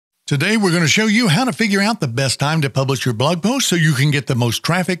Today, we're going to show you how to figure out the best time to publish your blog post so you can get the most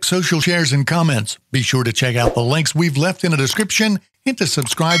traffic, social shares, and comments. Be sure to check out the links we've left in the description, hit the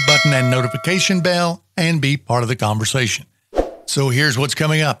subscribe button and notification bell, and be part of the conversation. So here's what's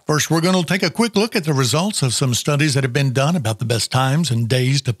coming up. First, we're going to take a quick look at the results of some studies that have been done about the best times and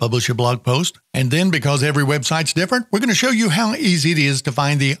days to publish a blog post. And then, because every website's different, we're going to show you how easy it is to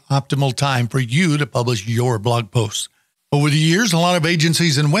find the optimal time for you to publish your blog posts. Over the years, a lot of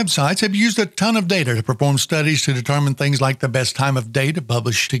agencies and websites have used a ton of data to perform studies to determine things like the best time of day to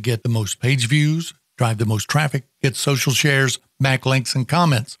publish to get the most page views, drive the most traffic, get social shares, backlinks, and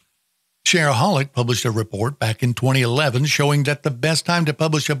comments. Shareaholic published a report back in 2011 showing that the best time to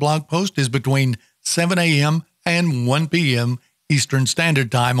publish a blog post is between 7 a.m. and 1 p.m. Eastern Standard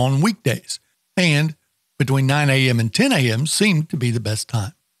Time on weekdays, and between 9 a.m. and 10 a.m. seemed to be the best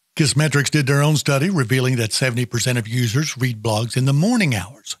time. Kissmetrics did their own study revealing that 70% of users read blogs in the morning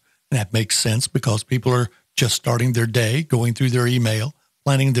hours. And that makes sense because people are just starting their day, going through their email,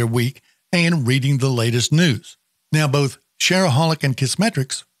 planning their week, and reading the latest news. Now, both Shareaholic and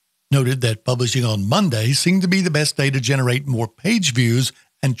Kissmetrics noted that publishing on Monday seemed to be the best day to generate more page views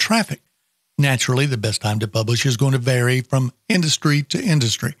and traffic. Naturally, the best time to publish is going to vary from industry to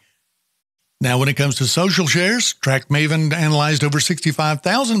industry. Now, when it comes to social shares, TrackMaven analyzed over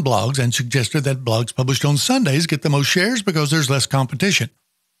 65,000 blogs and suggested that blogs published on Sundays get the most shares because there's less competition.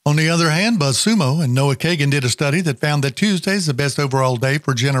 On the other hand, BuzzSumo and Noah Kagan did a study that found that Tuesday is the best overall day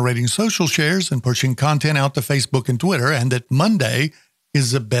for generating social shares and pushing content out to Facebook and Twitter, and that Monday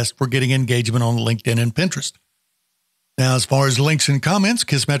is the best for getting engagement on LinkedIn and Pinterest. Now, as far as links and comments,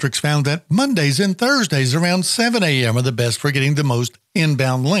 Kissmetrics found that Mondays and Thursdays around 7 a.m. are the best for getting the most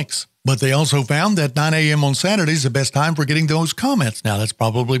inbound links. But they also found that 9 a.m. on Saturday is the best time for getting those comments. Now, that's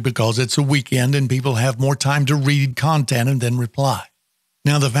probably because it's a weekend and people have more time to read content and then reply.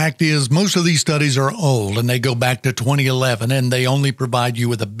 Now, the fact is, most of these studies are old and they go back to 2011, and they only provide you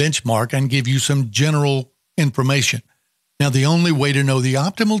with a benchmark and give you some general information. Now, the only way to know the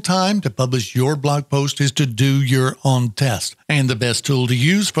optimal time to publish your blog post is to do your own test. And the best tool to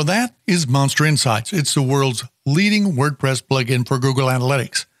use for that is MonsterInsights. It's the world's leading WordPress plugin for Google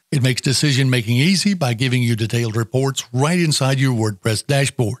Analytics. It makes decision-making easy by giving you detailed reports right inside your WordPress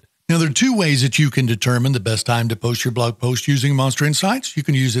dashboard. Now, there are two ways that you can determine the best time to post your blog post using MonsterInsights. You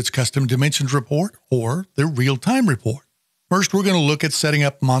can use its custom dimensions report or their real-time report. First, we're going to look at setting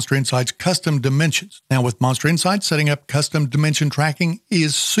up MonsterInsights custom dimensions. Now, with MonsterInsights, setting up custom dimension tracking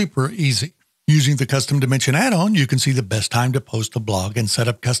is super easy. Using the custom dimension add-on, you can see the best time to post a blog and set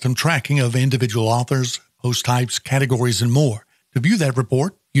up custom tracking of individual authors, post types, categories, and more. To view that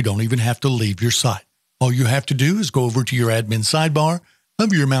report, you don't even have to leave your site. All you have to do is go over to your admin sidebar,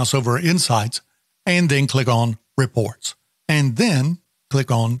 hover your mouse over Insights, and then click on Reports, and then click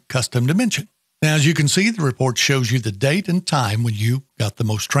on Custom Dimension. Now, as you can see, the report shows you the date and time when you got the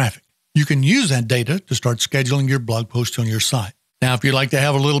most traffic. You can use that data to start scheduling your blog post on your site. Now, if you'd like to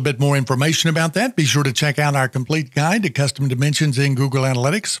have a little bit more information about that, be sure to check out our complete guide to custom dimensions in Google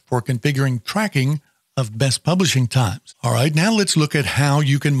Analytics for configuring tracking of best publishing times. All right, now let's look at how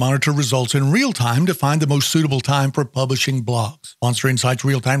you can monitor results in real time to find the most suitable time for publishing blogs. MonsterInsights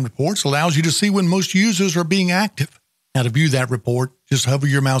Real-Time Reports allows you to see when most users are being active. Now, to view that report, just hover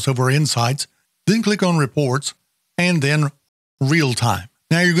your mouse over Insights, then click on Reports, and then Real Time.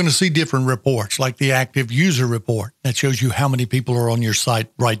 Now you're going to see different reports, like the Active User Report. That shows you how many people are on your site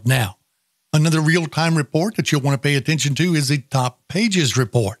right now. Another real-time report that you'll want to pay attention to is the Top Pages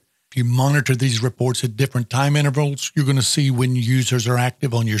Report. If you monitor these reports at different time intervals, you're going to see when users are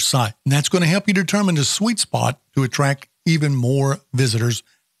active on your site. And that's going to help you determine the sweet spot to attract even more visitors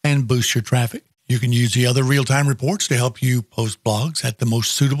and boost your traffic. You can use the other real-time reports to help you post blogs at the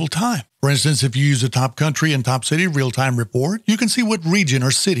most suitable time. For instance, if you use a top country and top city real-time report, you can see what region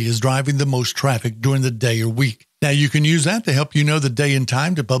or city is driving the most traffic during the day or week. Now, you can use that to help you know the day and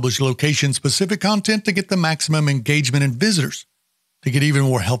time to publish location-specific content to get the maximum engagement and visitors. To get even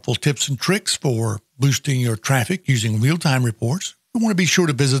more helpful tips and tricks for boosting your traffic using real-time reports, you want to be sure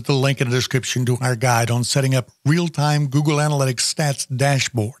to visit the link in the description to our guide on setting up real-time Google Analytics stats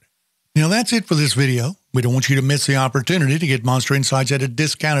dashboard. Now, that's it for this video. We don't want you to miss the opportunity to get MonsterInsights at a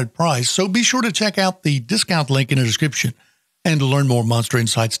discounted price, so be sure to check out the discount link in the description. And to learn more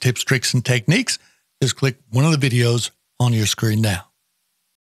MonsterInsights tips, tricks, and techniques, just click one of the videos on your screen now.